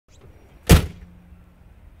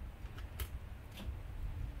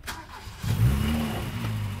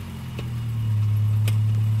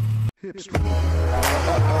Gipson.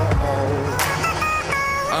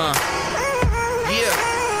 Yeah.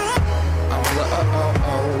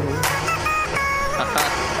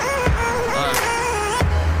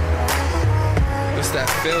 What's that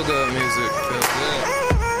feel good music? Feel good.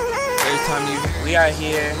 Every time you. We are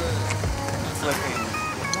here flipping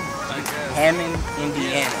Hammond,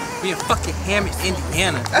 Indiana. Being fucking Hammond,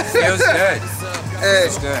 Indiana. Feels good. Hey.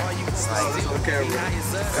 Feels good. It's like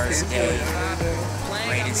first day,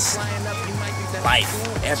 greatest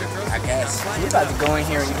life ever, I guess. We're about to go in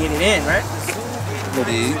here and get it in, right?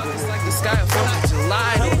 Indeed. The sky of 4th of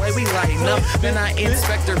July, the way we lighten up. Then I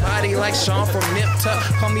inspect her body like Sean from Nip Tuck.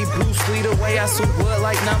 Call me Bruce Lee, the way I suit wood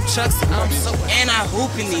like nunchucks. I'm so And I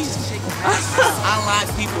hoop in these. I lock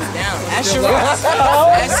people down. That's your That's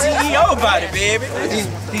CEO about it, baby.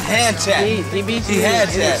 He hand chat. He hand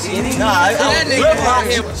chat. That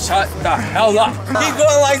nigga. shut the hell up. He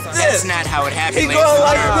going like That's this. not how it happened. He going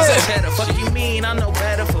like this. What the fuck you mean? I know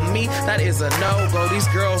better for me. That is a no-go. These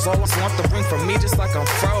girls always want the ring from me just like I'm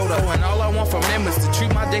Frodo. And all I want from them is to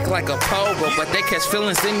treat my dick like a pogo. But they catch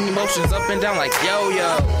feelings and emotions up and down like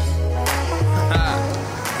yo-yo.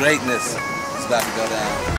 Greatness is about to go down.